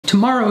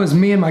Tomorrow is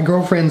me and my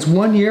girlfriend's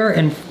 1 year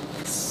and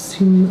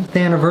the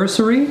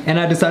anniversary, and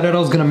I decided I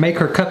was gonna make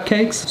her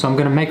cupcakes, so I'm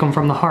gonna make them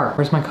from the heart.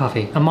 Where's my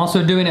coffee? I'm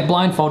also doing it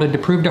blindfolded to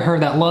prove to her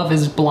that love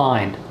is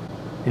blind.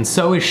 And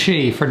so is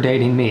she for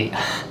dating me.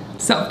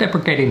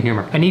 Self-deprecating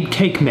humor. I need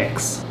cake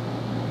mix.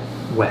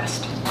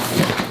 West.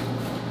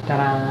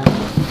 Ta-da.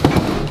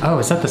 Oh,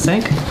 is that the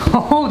sink?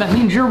 Oh, that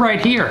means you're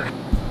right here.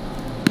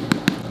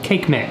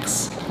 Cake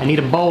mix. I need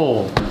a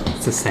bowl.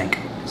 It's the sink.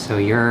 So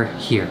you're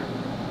here.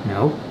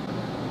 No.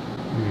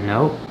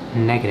 Nope.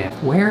 Negative.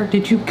 Where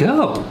did you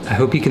go? I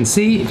hope you can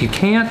see. If you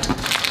can't,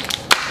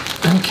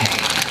 okay.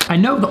 I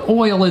know the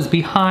oil is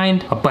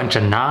behind a bunch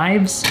of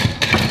knives.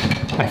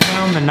 I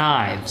found the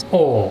knives.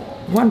 Oh,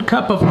 1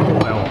 cup of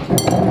oil.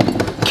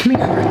 Come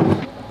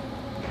here.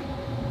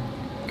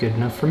 Good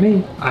enough for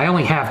me. I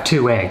only have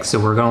 2 eggs, so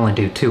we're gonna only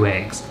do 2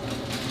 eggs.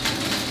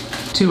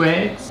 2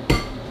 eggs.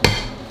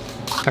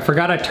 I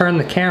forgot I turned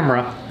the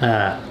camera.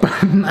 I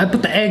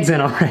put the eggs in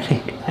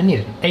already. I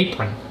need an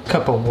apron.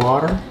 Cup of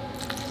water.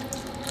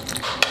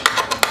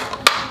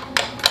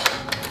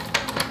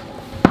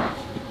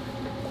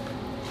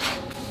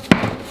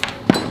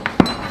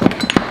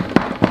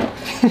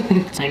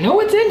 I know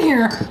it's in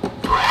here.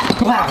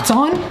 Wow, it's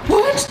on?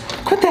 What?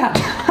 Quit that.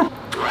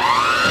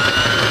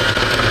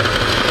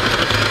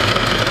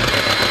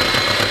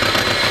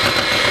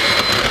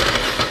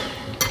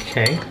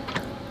 Okay.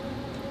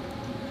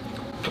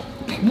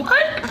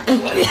 What?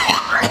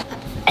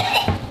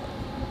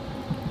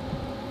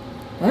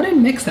 I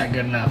didn't mix that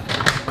good enough.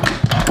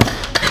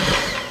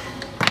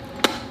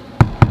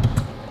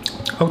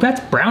 Oh,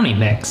 that's brownie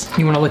mix.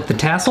 You wanna lick the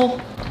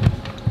tassel?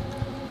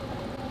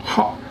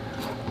 Oh.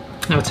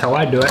 That's how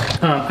I do it.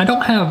 I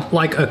don't have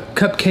like a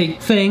cupcake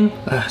thing,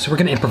 so we're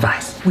gonna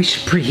improvise. We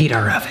should preheat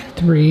our oven.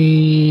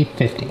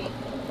 350.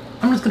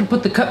 I'm just gonna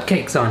put the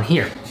cupcakes on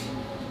here.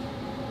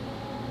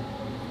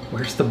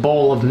 Where's the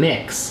bowl of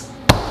mix?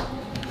 I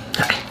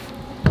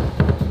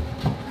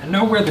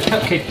know where the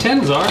cupcake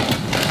tins are.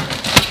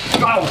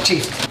 Oh,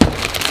 jeez.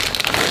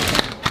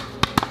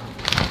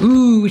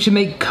 Ooh, we should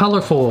make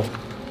colorful.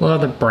 Well,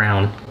 the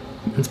brown.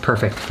 It's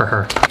perfect for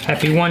her.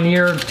 Happy 1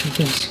 year,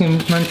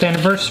 2-month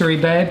anniversary,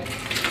 babe.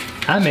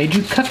 I made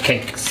you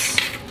cupcakes.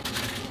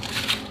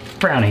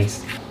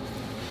 Brownies.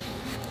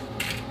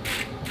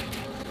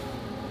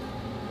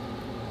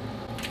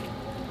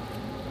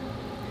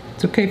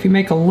 It's okay if you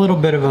make a little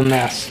bit of a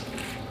mess.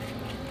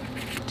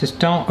 Just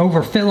don't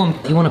overfill them.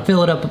 You want to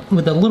fill it up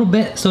with a little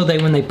bit so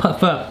that when they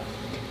puff up.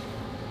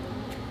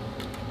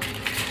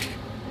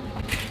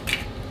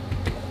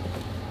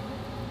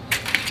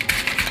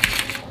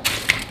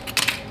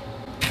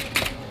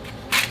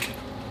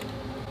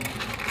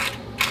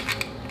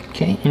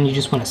 Okay, and you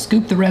just want to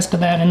scoop the rest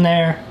of that in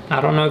there. I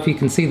don't know if you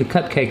can see the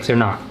cupcakes or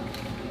not.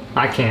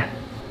 I can't.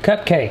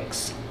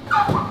 Cupcakes.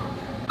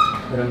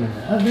 Put them in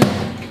the oven.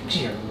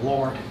 Dear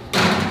Lord.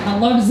 How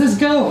low does this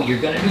go?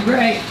 You're gonna do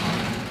great.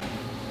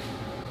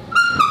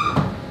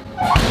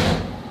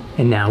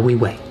 And now we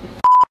wait.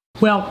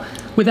 Well,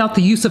 without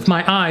the use of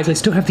my eyes, I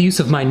still have the use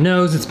of my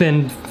nose. It's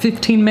been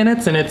 15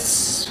 minutes and it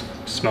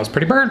smells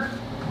pretty burnt.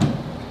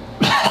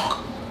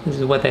 This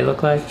is what they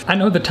look like. I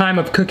know the time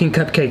of cooking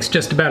cupcakes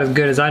just about as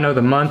good as I know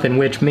the month in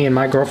which me and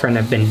my girlfriend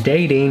have been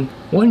dating.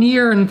 1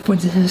 year and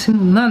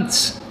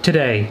months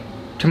today,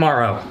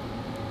 tomorrow.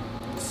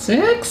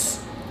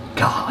 6?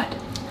 God.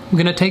 I'm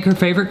gonna take her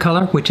favorite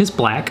color, which is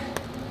black.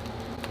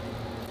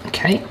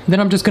 Okay, then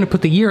I'm just gonna put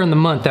the year and the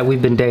month that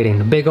we've been dating.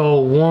 The big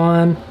old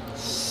 1,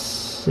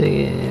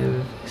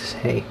 6,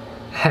 hey.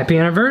 Happy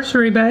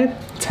anniversary, babe.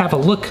 Let's have a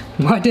look.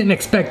 Well, I didn't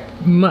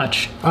expect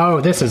much. Oh,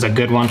 this is a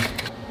good one.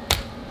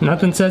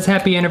 Nothing says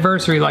happy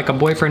anniversary like a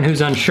boyfriend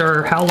who's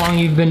unsure how long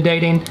you've been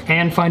dating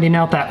and finding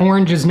out that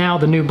orange is now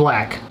the new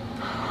black.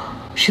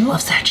 She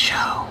loves that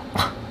show.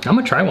 I'm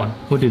gonna try one.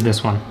 We'll do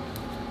this one.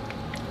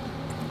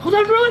 Oh,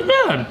 that's really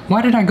good.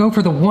 Why did I go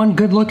for the one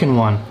good looking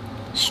one?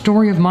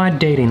 Story of my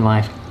dating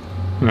life.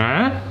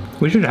 Huh?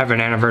 We should have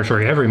an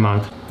anniversary every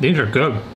month. These are good.